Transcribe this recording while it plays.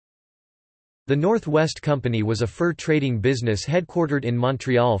The North West Company was a fur trading business headquartered in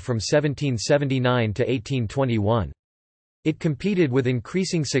Montreal from 1779 to 1821. It competed with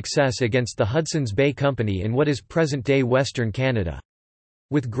increasing success against the Hudson's Bay Company in what is present-day Western Canada.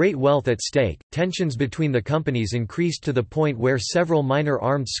 With great wealth at stake, tensions between the companies increased to the point where several minor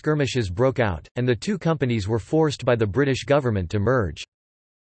armed skirmishes broke out, and the two companies were forced by the British government to merge.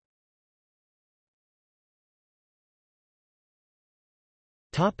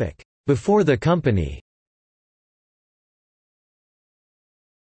 Before the company.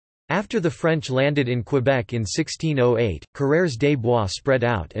 After the French landed in Quebec in 1608, Coureurs des Bois spread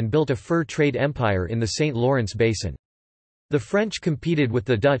out and built a fur trade empire in the St. Lawrence Basin. The French competed with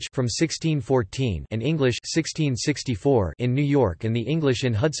the Dutch from 1614 and English 1664 in New York and the English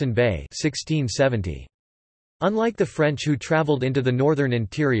in Hudson Bay 1670. Unlike the French who traveled into the northern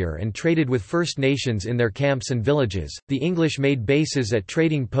interior and traded with First Nations in their camps and villages, the English made bases at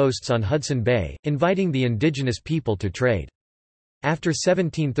trading posts on Hudson Bay, inviting the indigenous people to trade. After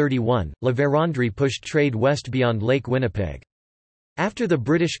 1731, La Vérendrye pushed trade west beyond Lake Winnipeg. After the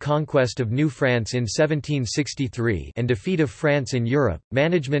British conquest of New France in 1763 and defeat of France in Europe,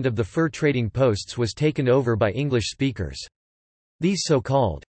 management of the fur trading posts was taken over by English speakers. These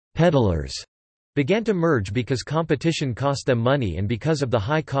so-called peddlers began to merge because competition cost them money and because of the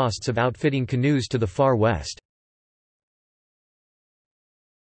high costs of outfitting canoes to the far west.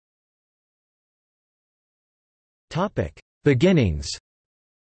 Beginnings.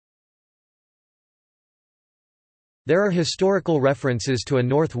 There are historical references to a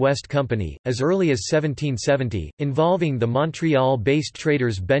Northwest Company, as early as 1770, involving the Montreal-based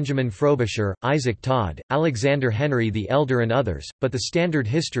traders Benjamin Frobisher, Isaac Todd, Alexander Henry the Elder and others, but the standard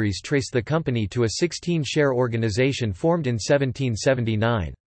histories trace the company to a 16-share organization formed in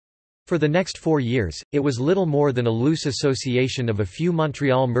 1779. For the next 4 years, it was little more than a loose association of a few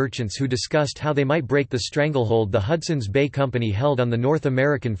Montreal merchants who discussed how they might break the stranglehold the Hudson's Bay Company held on the North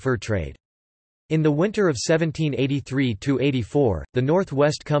American fur trade. In the winter of 1783–84, the North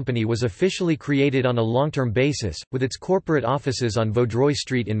West Company was officially created on a long-term basis, with its corporate offices on Vaudreuil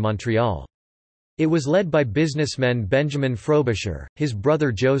Street in Montreal. It was led by businessmen Benjamin Frobisher, his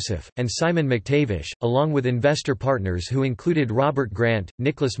brother Joseph, and Simon McTavish, along with investor partners who included Robert Grant,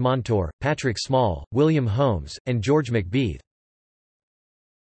 Nicholas Montour, Patrick Small, William Holmes, and George McBeath.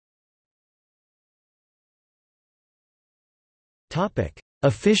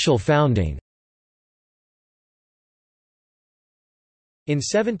 Official founding. In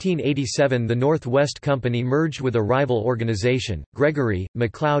 1787 the North West Company merged with a rival organization, Gregory,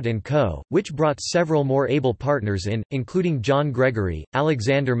 MacLeod & Co., which brought several more able partners in, including John Gregory,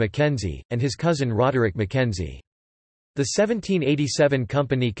 Alexander Mackenzie, and his cousin Roderick Mackenzie. The 1787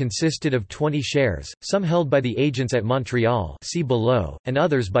 company consisted of 20 shares, some held by the agents at Montreal, see below, and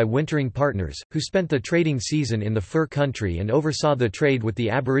others by wintering partners, who spent the trading season in the fur country and oversaw the trade with the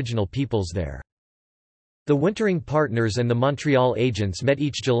Aboriginal peoples there. The wintering partners and the Montreal agents met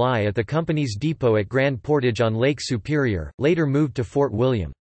each July at the company's depot at Grand Portage on Lake Superior, later moved to Fort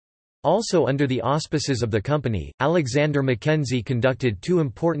William. Also under the auspices of the company, Alexander Mackenzie conducted 2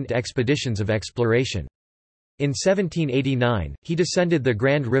 important expeditions of exploration. In 1789, he descended the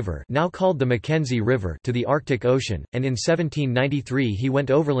Grand River, now called the Mackenzie River, to the Arctic Ocean, and in 1793 he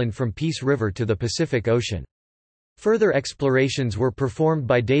went overland from Peace River to the Pacific Ocean. Further explorations were performed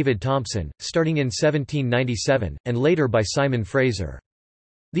by David Thompson, starting in 1797, and later by Simon Fraser.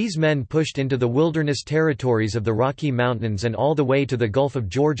 These men pushed into the wilderness territories of the Rocky Mountains and all the way to the Gulf of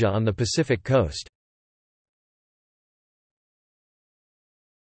Georgia on the Pacific coast.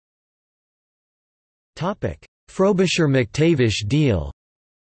 Frobisher–McTavish deal.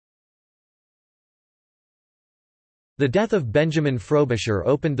 The death of Benjamin Frobisher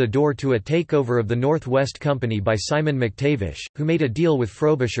opened the door to a takeover of the North West Company by Simon McTavish, who made a deal with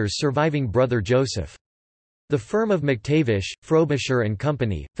Frobisher's surviving brother Joseph. The firm of McTavish, Frobisher and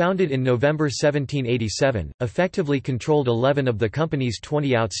Company, founded in November 1787, effectively controlled 11 of the company's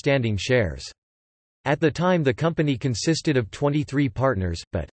 20 outstanding shares. At the time the company consisted of 23 partners,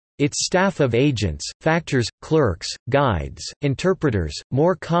 but its staff of agents, factors, clerks, guides, interpreters,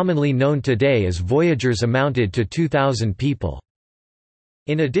 more commonly known today as voyageurs, amounted to 2,000 people.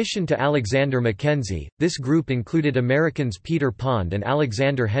 In addition to Alexander Mackenzie, this group included Americans Peter Pond and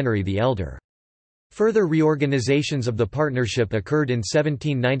Alexander Henry the Elder. Further reorganizations of the partnership occurred in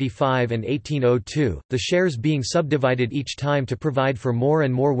 1795 and 1802, the shares being subdivided each time to provide for more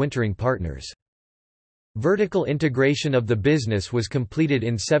and more wintering partners. Vertical integration of the business was completed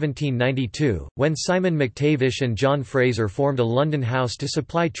in 1792, when Simon McTavish and John Fraser formed a London house to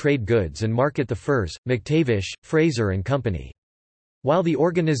supply trade goods and market the furs, McTavish, Fraser and Company. While the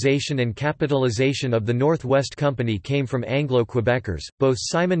organization and capitalization of the North West Company came from Anglo-Quebecers, both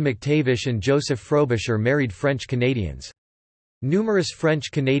Simon McTavish and Joseph Frobisher married French Canadians. Numerous French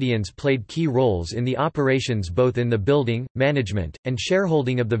Canadians played key roles in the operations both in the building, management, and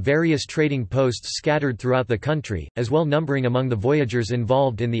shareholding of the various trading posts scattered throughout the country, as well numbering among the voyageurs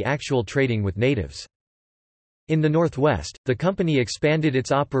involved in the actual trading with natives. In the Northwest, the company expanded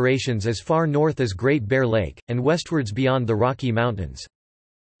its operations as far north as Great Bear Lake, and westwards beyond the Rocky Mountains.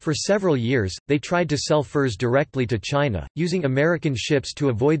 For several years, they tried to sell furs directly to China, using American ships to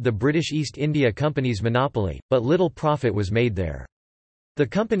avoid the British East India Company's monopoly, but little profit was made there. The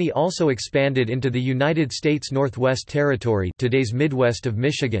company also expanded into the United States Northwest Territory, today's Midwest of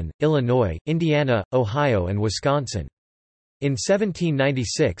Michigan, Illinois, Indiana, Ohio and Wisconsin. In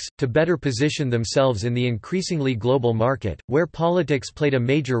 1796, to better position themselves in the increasingly global market, where politics played a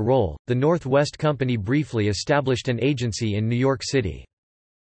major role, the Northwest Company briefly established an agency in New York City.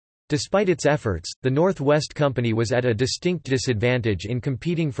 Despite its efforts, the Northwest Company was at a distinct disadvantage in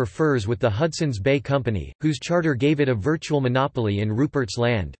competing for furs with the Hudson's Bay Company, whose charter gave it a virtual monopoly in Rupert's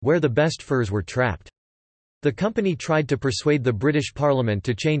Land, where the best furs were trapped. The company tried to persuade the British Parliament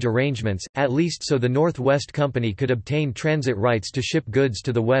to change arrangements, at least so the North West Company could obtain transit rights to ship goods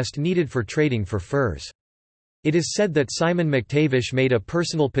to the West needed for trading for furs. It is said that Simon McTavish made a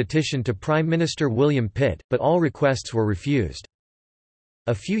personal petition to Prime Minister William Pitt, but all requests were refused.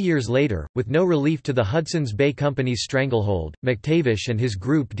 A few years later, with no relief to the Hudson's Bay Company's stranglehold, McTavish and his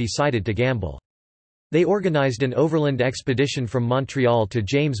group decided to gamble. They organized an overland expedition from Montreal to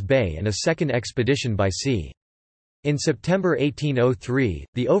James Bay and a second expedition by sea. In September 1803,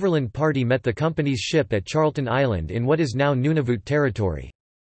 the overland party met the company's ship at Charlton Island in what is now Nunavut Territory.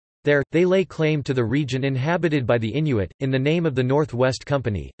 There, they lay claim to the region inhabited by the Inuit, in the name of the North West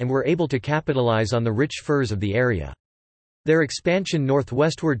Company, and were able to capitalize on the rich furs of the area. Their expansion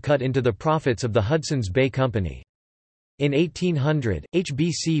northwestward cut into the profits of the Hudson's Bay Company. In 1800,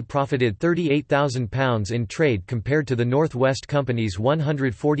 HBC profited £38,000 in trade compared to the North West Company's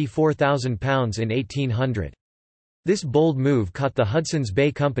 £144,000 in 1800. This bold move caught the Hudson's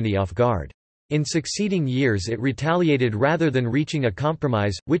Bay Company off guard. In succeeding years it retaliated rather than reaching a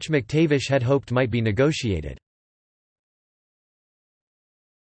compromise, which McTavish had hoped might be negotiated.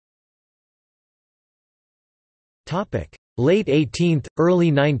 Late 18th,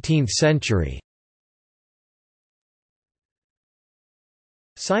 early 19th century.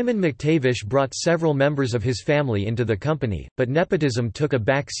 Simon McTavish brought several members of his family into the company, but nepotism took a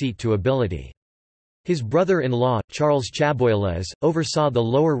back seat to ability. His brother-in-law, Charles Chaboilez, oversaw the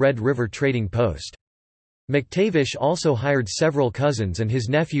Lower Red River trading post. McTavish also hired several cousins and his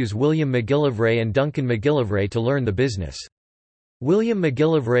nephews William McGillivray and Duncan McGillivray to learn the business. William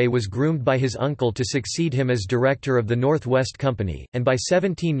McGillivray was groomed by his uncle to succeed him as director of the North West Company, and by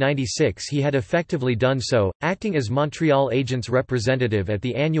 1796 he had effectively done so, acting as Montreal agent's representative at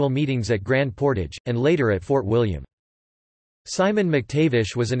the annual meetings at Grand Portage, and later at Fort William. Simon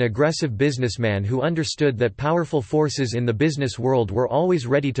McTavish was an aggressive businessman who understood that powerful forces in the business world were always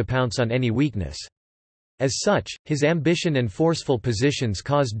ready to pounce on any weakness. As such, his ambition and forceful positions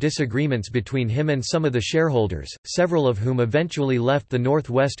caused disagreements between him and some of the shareholders, several of whom eventually left the North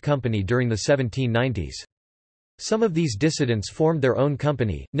West Company during the 1790s. Some of these dissidents formed their own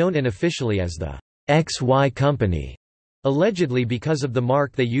company, known unofficially as the XY Company, allegedly because of the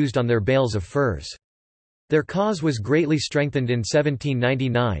mark they used on their bales of furs. Their cause was greatly strengthened in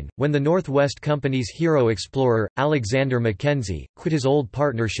 1799, when the North West Company's hero explorer, Alexander Mackenzie, quit his old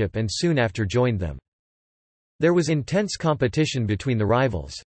partnership and soon after joined them. There was intense competition between the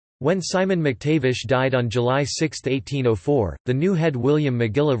rivals. When Simon McTavish died on July 6, 1804, the new head William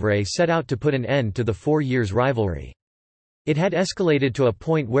McGillivray set out to put an end to the 4 years' rivalry. It had escalated to a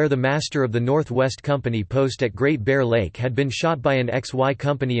point where the master of the North West Company post at Great Bear Lake had been shot by an XY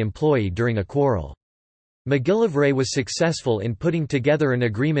Company employee during a quarrel. McGillivray was successful in putting together an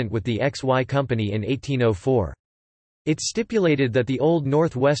agreement with the XY Company in 1804. It stipulated that the old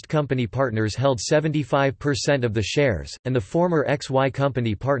North West Company partners held 75% of the shares, and the former XY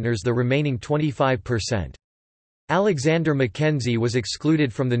Company partners the remaining 25%. Alexander Mackenzie was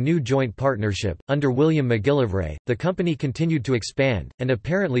excluded from the new joint partnership. Under William McGillivray, the company continued to expand, and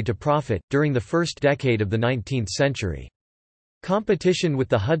apparently to profit, during the first decade of the 19th century. Competition with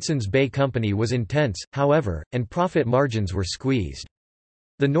the Hudson's Bay Company was intense, however, and profit margins were squeezed.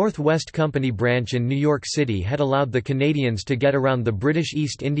 The North West Company branch in New York City had allowed the Canadians to get around the British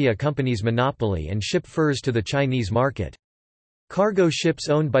East India Company's monopoly and ship furs to the Chinese market. Cargo ships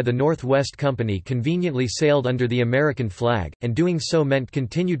owned by the North West Company conveniently sailed under the American flag, and doing so meant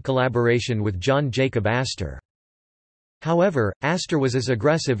continued collaboration with John Jacob Astor. However, Astor was as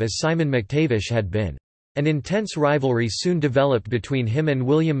aggressive as Simon McTavish had been. An intense rivalry soon developed between him and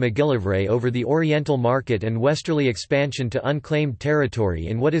William McGillivray over the Oriental market and westerly expansion to unclaimed territory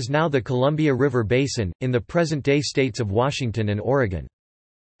in what is now the Columbia River Basin, in the present-day states of Washington and Oregon.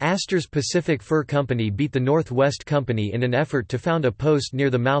 Astor's Pacific Fur Company beat the Northwest Company in an effort to found a post near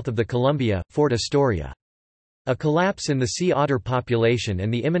the mouth of the Columbia, Fort Astoria. A collapse in the sea otter population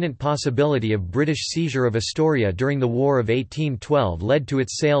and the imminent possibility of British seizure of Astoria during the War of 1812 led to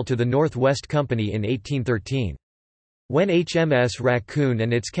its sale to the Northwest Company in 1813. When HMS Raccoon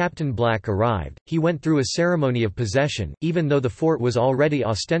and its Captain Black arrived, he went through a ceremony of possession, even though the fort was already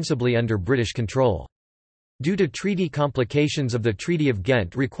ostensibly under British control. Due to treaty complications of the Treaty of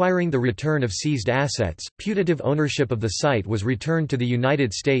Ghent requiring the return of seized assets, putative ownership of the site was returned to the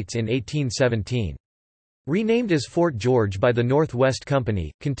United States in 1817. Renamed as Fort George by the Northwest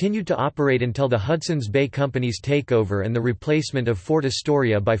Company, continued to operate until the Hudson's Bay Company's takeover and the replacement of Fort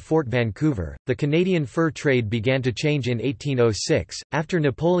Astoria by Fort Vancouver. The Canadian fur trade began to change in 1806, after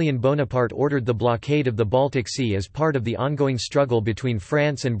Napoleon Bonaparte ordered the blockade of the Baltic Sea as part of the ongoing struggle between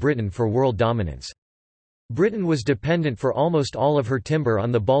France and Britain for world dominance. Britain was dependent for almost all of her timber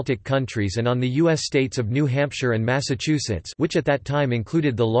on the Baltic countries and on the U.S. states of New Hampshire and Massachusetts, which at that time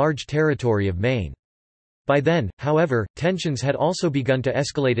included the large territory of Maine. By then, however, tensions had also begun to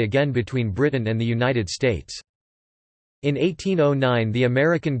escalate again between Britain and the United States. In 1809 the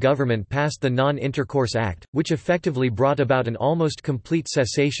American government passed the Non-Intercourse Act, which effectively brought about an almost complete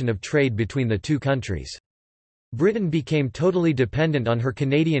cessation of trade between the two countries. Britain became totally dependent on her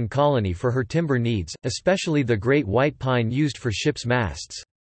Canadian colony for her timber needs, especially the great white pine used for ships' masts.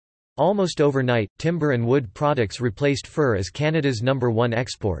 Almost overnight, timber and wood products replaced fur as Canada's #1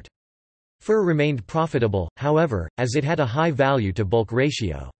 export. Fur remained profitable, however, as it had a high value-to-bulk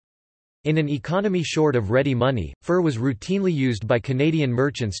ratio. In an economy short of ready money, fur was routinely used by Canadian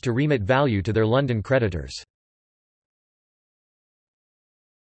merchants to remit value to their London creditors.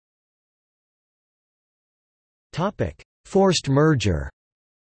 Forced merger.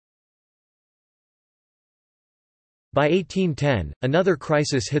 By 1810, another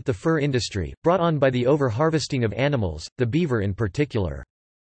crisis hit the fur industry, brought on by the over-harvesting of animals, the beaver in particular.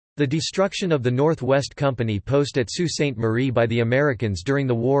 The destruction of the Northwest Company post at Sault Ste. Marie by the Americans during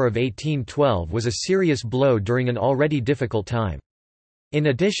the War of 1812 was a serious blow during an already difficult time. In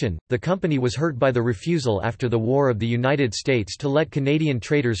addition, the company was hurt by the refusal after the War of the United States to let Canadian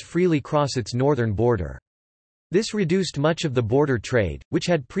traders freely cross its northern border. This reduced much of the border trade, which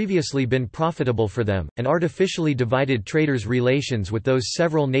had previously been profitable for them, and artificially divided traders' relations with those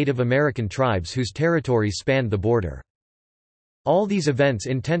several Native American tribes whose territories spanned the border. All these events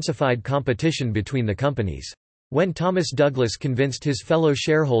intensified competition between the companies. When Thomas Douglas convinced his fellow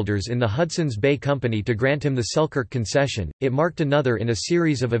shareholders in the Hudson's Bay Company to grant him the Selkirk concession, it marked another in a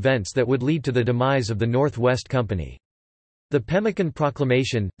series of events that would lead to the demise of the Northwest Company. The Pemmican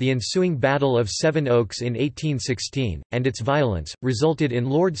Proclamation, the ensuing Battle of Seven Oaks in 1816, and its violence, resulted in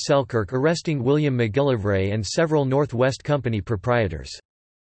Lord Selkirk arresting William McGillivray and several Northwest Company proprietors.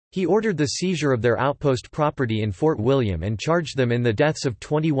 He ordered the seizure of their outpost property in Fort William and charged them in the deaths of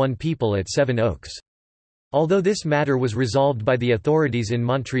 21 people at Seven Oaks. Although this matter was resolved by the authorities in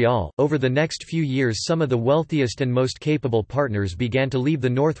Montreal, over the next few years some of the wealthiest and most capable partners began to leave the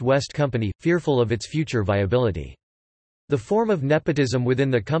Northwest Company, fearful of its future viability. The form of nepotism within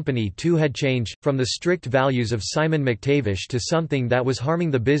the company too had changed, from the strict values of Simon McTavish to something that was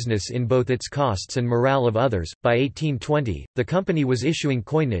harming the business in both its costs and morale of others. By 1820, the company was issuing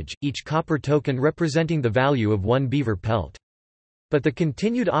coinage, each copper token representing the value of one beaver pelt. But the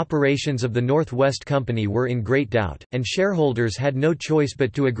continued operations of the Northwest Company were in great doubt, and shareholders had no choice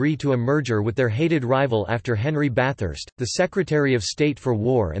but to agree to a merger with their hated rival after Henry Bathurst, the Secretary of State for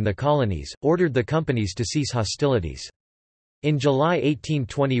War and the Colonies, ordered the companies to cease hostilities. In July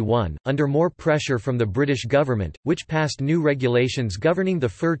 1821, under more pressure from the British government, which passed new regulations governing the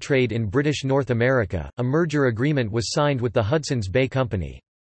fur trade in British North America, a merger agreement was signed with the Hudson's Bay Company.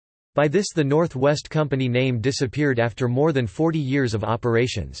 By this the Northwest Company name disappeared after more than 40 years of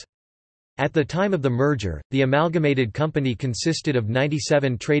operations. At the time of the merger, the amalgamated company consisted of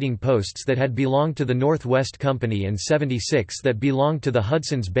 97 trading posts that had belonged to the Northwest Company and 76 that belonged to the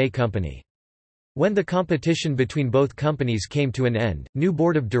Hudson's Bay Company. When the competition between both companies came to an end, new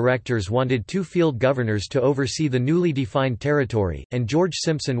board of directors wanted 2 field governors to oversee the newly defined territory, and George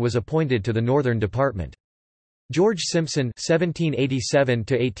Simpson was appointed to the Northern Department. George Simpson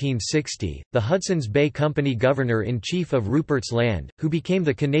 (1787–1860), the Hudson's Bay Company Governor-in-Chief of Rupert's Land, who became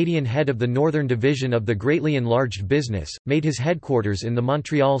the Canadian head of the Northern Division of the greatly enlarged business, made his headquarters in the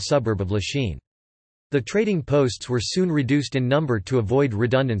Montreal suburb of Lachine. The trading posts were soon reduced in number to avoid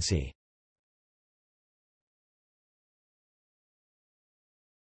redundancy.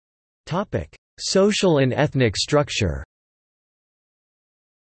 Social and ethnic structure.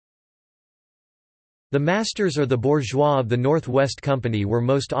 The masters or the bourgeois of the North West Company were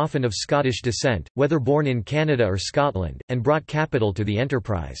most often of Scottish descent, whether born in Canada or Scotland, and brought capital to the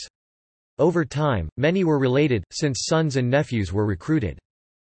enterprise. Over time, many were related, since sons and nephews were recruited.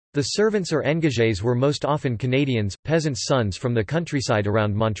 The servants or engagés were most often Canadians, peasants' sons from the countryside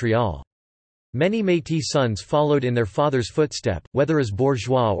around Montreal. Many Métis sons followed in their father's footstep, whether as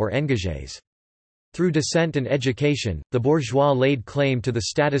bourgeois or engagés. Through descent and education, the bourgeois laid claim to the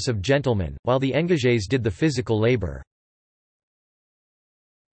status of gentlemen, while the engagés did the physical labor.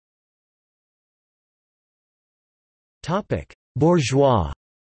 Bourgeois.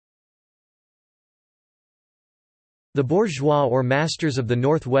 The bourgeois or masters of the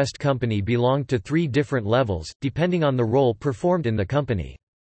North West Company belonged to three different levels, depending on the role performed in the company.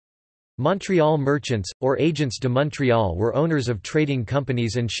 Montreal merchants, or agents de Montréal, were owners of trading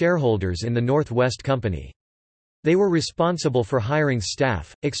companies and shareholders in the North West Company. They were responsible for hiring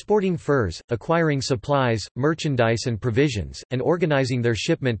staff, exporting furs, acquiring supplies, merchandise and provisions, and organizing their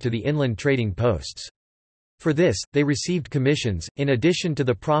shipment to the inland trading posts. For this, they received commissions, in addition to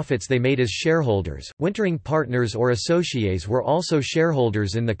the profits they made as shareholders. Wintering partners or associés were also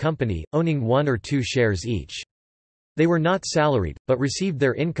shareholders in the company, owning 1 or 2 shares each. They were not salaried, but received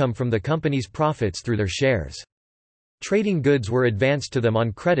their income from the company's profits through their shares. Trading goods were advanced to them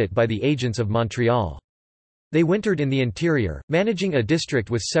on credit by the agents of Montreal. They wintered in the interior, managing a district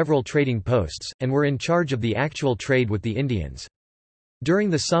with several trading posts, and were in charge of the actual trade with the Indians. During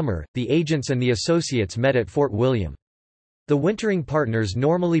the summer, the agents and the associates met at Fort William. The wintering partners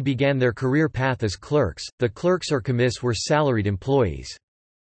normally began their career path as clerks. The clerks or commis were salaried employees.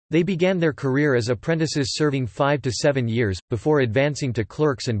 They began their career as apprentices serving 5 to 7 years, before advancing to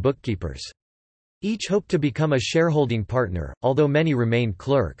clerks and bookkeepers. Each hoped to become a shareholding partner, although many remained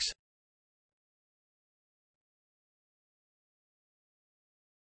clerks.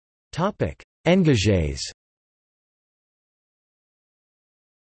 Engagés.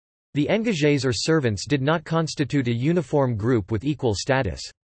 The engagés or servants did not constitute a uniform group with equal status.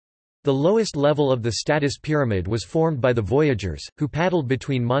 The lowest level of the status pyramid was formed by the voyageurs, who paddled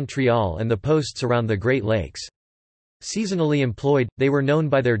between Montreal and the posts around the Great Lakes. Seasonally employed, they were known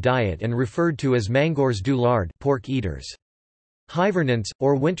by their diet and referred to as mangeurs du lard, pork eaters. Hivernants,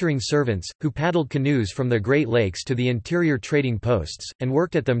 or wintering servants, who paddled canoes from the Great Lakes to the interior trading posts, and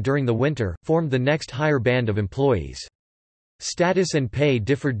worked at them during the winter, formed the next higher band of employees. Status and pay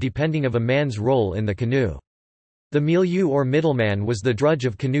differed depending on a man's role in the canoe. The milieu or middleman was the drudge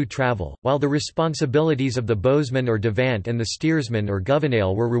of canoe travel, while the responsibilities of the bowsman or devant and the steersman or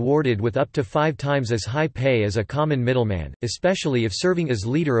gouvernail were rewarded with up to 5 times as high pay as a common middleman, especially if serving as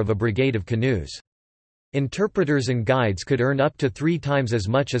leader of a brigade of canoes. Interpreters and guides could earn up to 3 times as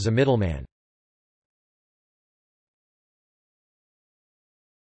much as a middleman.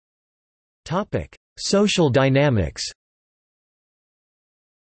 Social dynamics.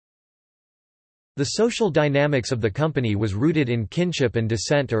 The social dynamics of the company was rooted in kinship and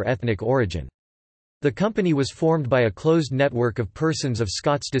descent or ethnic origin. The company was formed by a closed network of persons of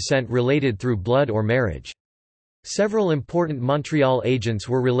Scots descent related through blood or marriage. Several important Montreal agents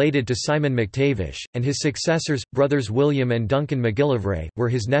were related to Simon McTavish, and his successors, brothers William and Duncan McGillivray, were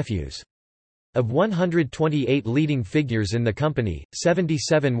his nephews. Of 128 leading figures in the company,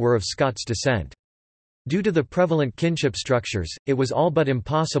 77 were of Scots descent. Due to the prevalent kinship structures, it was all but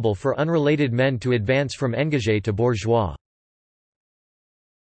impossible for unrelated men to advance from engagé to bourgeois.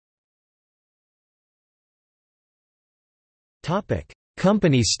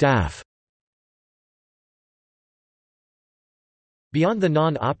 Company staff. Beyond the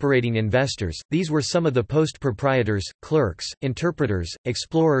non-operating investors, these were some of the post-proprietors, clerks, interpreters,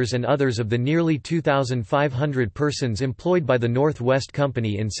 explorers and others of the nearly 2,500 persons employed by the North West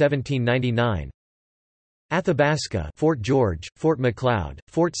Company in 1799. Athabasca, Fort George, Fort Macleod,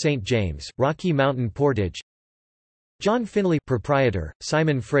 Fort St. James, Rocky Mountain Portage. John Finlay, proprietor,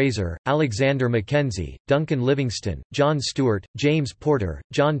 Simon Fraser, Alexander Mackenzie, Duncan Livingston, John Stewart, James Porter,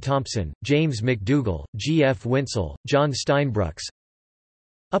 John Thompson, James McDougall, G. F. Winsell, John Steinbrooks.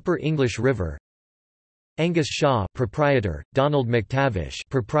 Upper English River. Angus Shaw, proprietor, Donald McTavish,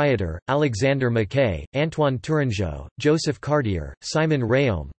 proprietor, Alexander Mackay, Antoine Tourangeau, Joseph Cartier, Simon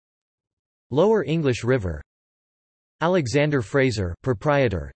Rayome. Lower English River. Alexander Fraser,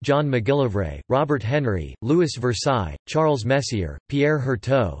 proprietor, John McGillivray, Robert Henry, Louis Versailles, Charles Messier, Pierre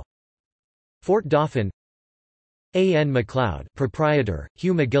Herteau. Fort Dauphin. A. N. MacLeod, proprietor,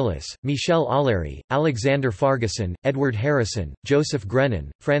 Hugh McGillis, Michel Allery, Alexander Farguson, Edward Harrison, Joseph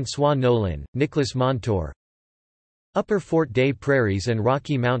Grennan, François Nolin, Nicholas Montour. Upper Fort Des Prairies and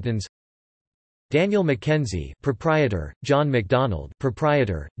Rocky Mountains. Daniel Mackenzie, proprietor, John MacDonald,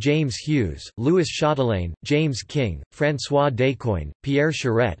 proprietor, James Hughes, Louis Chatelain, James King, François Descoings, Pierre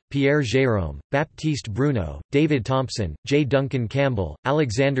Charette, Pierre Jérôme, Baptiste Bruno, David Thompson, J. Duncan Campbell,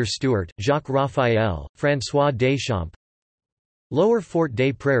 Alexander Stewart, Jacques Raphael, François Deschamps. Lower Fort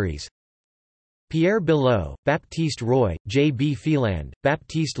Des Prairies. Pierre Bilot, Baptiste Roy, J. B. Phelan,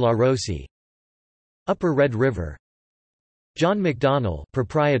 Baptiste Larossi. Upper Red River. John MacDonald,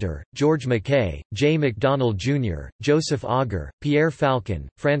 proprietor, George Mackay, J. MacDonald Jr., Joseph Auger, Pierre Falcon,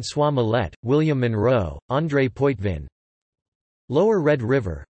 François Millet, William Monroe, André Poitvin. Lower Red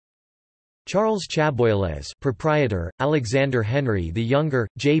River. Charles Chaboilez, proprietor, Alexander Henry the Younger,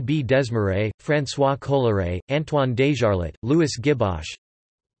 J. B. Desmarais, François Collaret, Antoine Desjarlais, Louis Gibosh.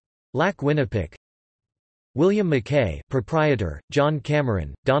 Lac Winnipeg. William Mackay, proprietor, John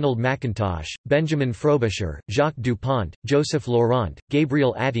Cameron, Donald McIntosh, Benjamin Frobisher, Jacques Dupont, Joseph Laurent,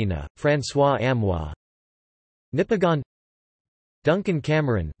 Gabriel Atina, François Amois. Nipigon. Duncan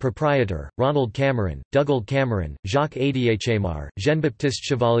Cameron, proprietor, Ronald Cameron, Dougald Cameron, Jacques Adiéchamar, Jean-Baptiste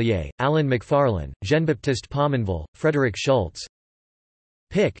Chevalier, Alan McFarlane, Jean-Baptiste Pominville, Frederick Schultz.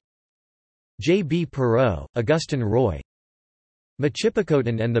 Pic. J. B. Perrot, Augustin Roy.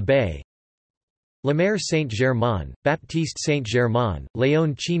 Machipicoten and the Bay. Lemaire Saint-Germain, Baptiste Saint-Germain,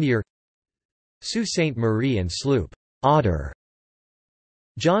 Léon Chenier. Sault Ste. Marie and Sloop Otter.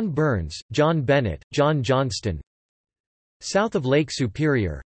 John Burns, John Bennett, John Johnston. South of Lake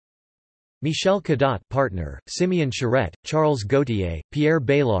Superior. Michel Cadot, partner, Simeon Charette, Charles Gautier, Pierre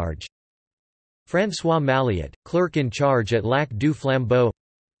Baylarge. François Malliot, clerk in charge at Lac du Flambeau.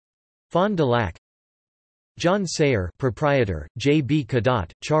 Fond du Lac. John Sayer, proprietor, J. B. Cadot,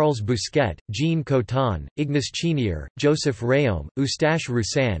 Charles Bousquet, Jean Coton, Ignace Chenier, Joseph Rayaume, Eustache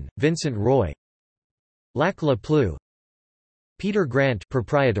Roussan, Vincent Roy. Lac La Pleau. Peter Grant,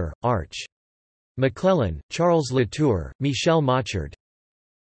 proprietor, Arch. McClellan, Charles Latour, Michel Machard.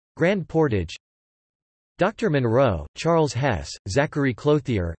 Grand Portage. Dr. Monroe, Charles Hess, Zachary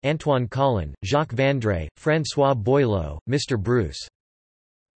Clothier, Antoine Collin, Jacques Vandré, François Boileau, Mr. Bruce.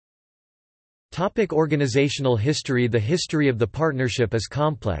 Organizational history. The history of the partnership is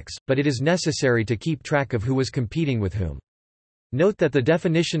complex, but it is necessary to keep track of who was competing with whom. Note that the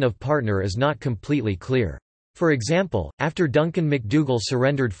definition of partner is not completely clear. For example, after Duncan McDougall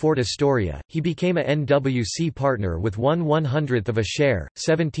surrendered Fort Astoria, he became a NWC partner with 1/100th of a share.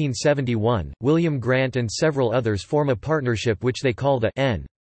 1771, William Grant and several others form a partnership which they call the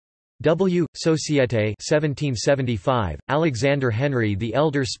N.W. Société 1775. Alexander Henry the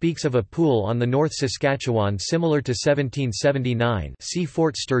Elder speaks of a pool on the North Saskatchewan similar to 1779 see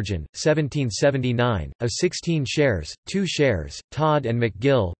Fort Sturgeon, 1779, of 16 shares, 2 shares, Todd and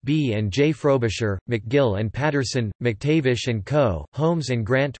McGill, B. and J. Frobisher, McGill and Patterson, McTavish and Co., Holmes and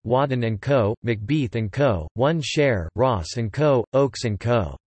Grant, Wadden and Co., McBeath and Co., 1 share, Ross and Co., Oakes and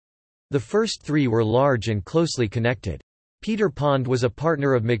Co. The first 3 were large and closely connected. Peter Pond was a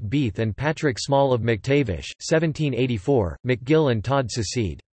partner of McBeath and Patrick Small of McTavish, 1784. McGill and Todd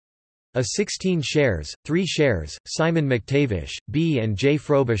secede. A 16 shares, 3 shares, Simon McTavish, B. and J.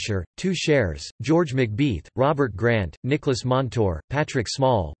 Frobisher, 2 shares, George McBeath, Robert Grant, Nicholas Montour, Patrick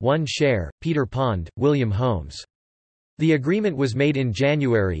Small, 1 share, Peter Pond, William Holmes. The agreement was made in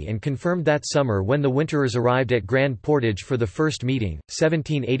January and confirmed that summer when the Winterers arrived at Grand Portage for the first meeting,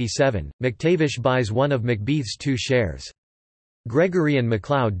 1787. McTavish buys one of McBeath's 2 shares. Gregory and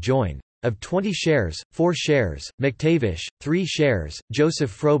MacLeod join. Of 20 shares, 4 shares, McTavish, 3 shares, Joseph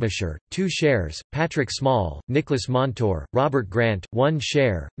Frobisher, 2 shares, Patrick Small, Nicholas Montour, Robert Grant, 1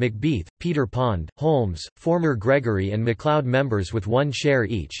 share, McBeath, Peter Pond, Holmes, former Gregory and MacLeod members with 1 share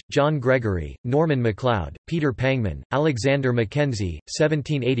each, John Gregory, Norman MacLeod, Peter Pangman, Alexander Mackenzie,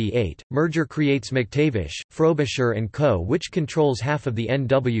 1788. Merger creates McTavish, Frobisher & Co., which controls half of the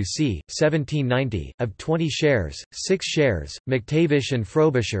NWC, 1790. Of 20 shares, 6 shares, McTavish and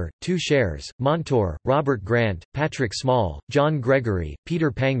Frobisher, 2 shares, Montour, Robert Grant, Patrick Small, John Gregory, Peter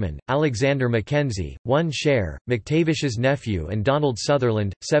Pangman, Alexander Mackenzie, 1 share, McTavish's nephew and Donald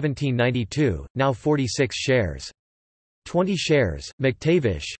Sutherland, 1792, now 46 shares. 20 shares,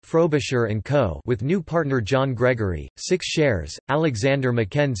 McTavish, Frobisher & Co. with new partner John Gregory, 6 shares, Alexander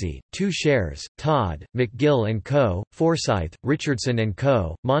Mackenzie, 2 shares, Todd, McGill & Co., Forsyth, Richardson &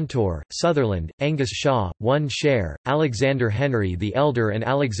 Co., Montour, Sutherland, Angus Shaw, 1 share, Alexander Henry the Elder and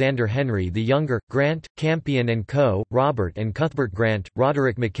Alexander Henry the Younger, Grant, Campion & Co., Robert and Cuthbert Grant,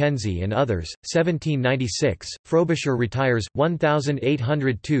 Roderick Mackenzie and others, 1796, Frobisher retires,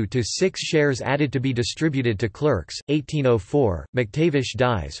 1,802 to 6 shares added to be distributed to clerks, 1804, McTavish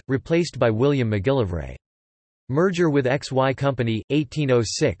dies, replaced by William McGillivray. Merger with XY Company,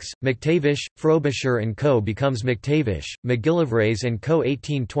 1806, McTavish, Frobisher & Co. becomes McTavish, McGillivrays & Co.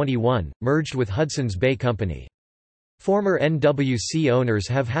 1821, merged with Hudson's Bay Company. Former NWC owners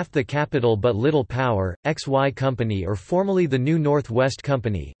have half the capital but little power, XY Company or formerly the New Northwest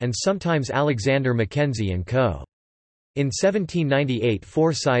Company, and sometimes Alexander Mackenzie & Co. In 1798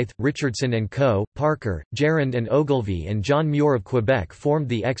 Forsyth, Richardson & Co., Parker, Gerrand and Ogilvy and John Muir of Quebec formed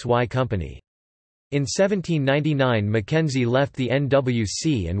the XY Company. In 1799 Mackenzie left the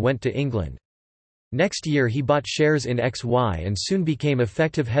NWC and went to England. Next year he bought shares in XY and soon became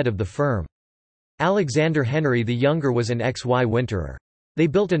effective head of the firm. Alexander Henry the Younger was an XY winterer. They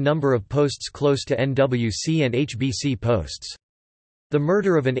built a number of posts close to NWC and HBC posts. The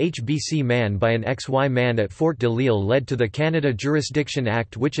murder of an HBC man by an XY man at Fort de L'Isle led to the Canada Jurisdiction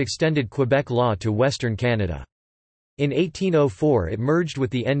Act, which extended Quebec law to Western Canada. In 1804 it merged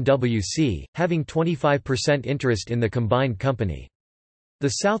with the NWC, having 25% interest in the combined company. The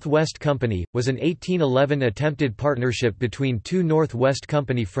Southwest Company was an 1811 attempted partnership between two Northwest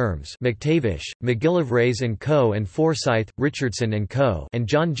Company firms, McTavish, McGillivrays & Co. and Forsyth, Richardson & Co. and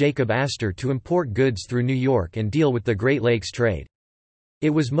John Jacob Astor to import goods through New York and deal with the Great Lakes trade. It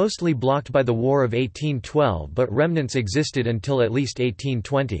was mostly blocked by the War of 1812 but remnants existed until at least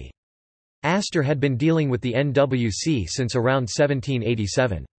 1820. Astor had been dealing with the NWC since around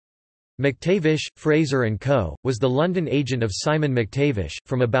 1787. McTavish, Fraser & Co., was the London agent of Simon McTavish,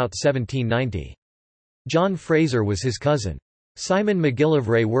 from about 1790. John Fraser was his cousin. Simon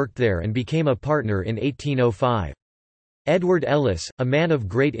McGillivray worked there and became a partner in 1805. Edward Ellis, a man of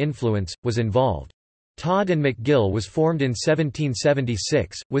great influence, was involved. Todd and McGill was formed in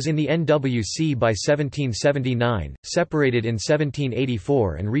 1776, was in the NWC by 1779, separated in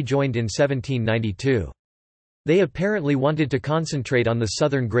 1784 and rejoined in 1792. They apparently wanted to concentrate on the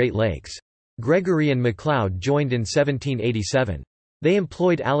southern Great Lakes. Gregory and MacLeod joined in 1787. They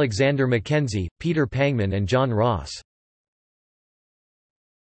employed Alexander Mackenzie, Peter Pangman and John Ross.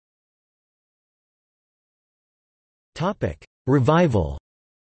 Revival.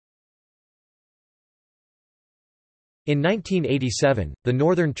 In 1987, the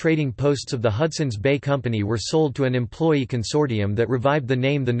northern trading posts of the Hudson's Bay Company were sold to an employee consortium that revived the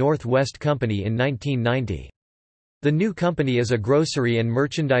name the Northwest Company in 1990. The new company is a grocery and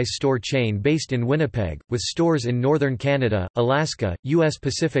merchandise store chain based in Winnipeg, with stores in northern Canada, Alaska, U.S.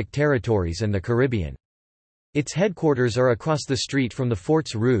 Pacific Territories and the Caribbean. Its headquarters are across the street from the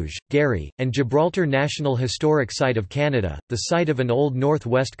Forts Rouge, Garry, and Gibraltar National Historic Site of Canada, the site of an old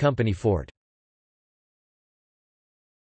Northwest Company fort.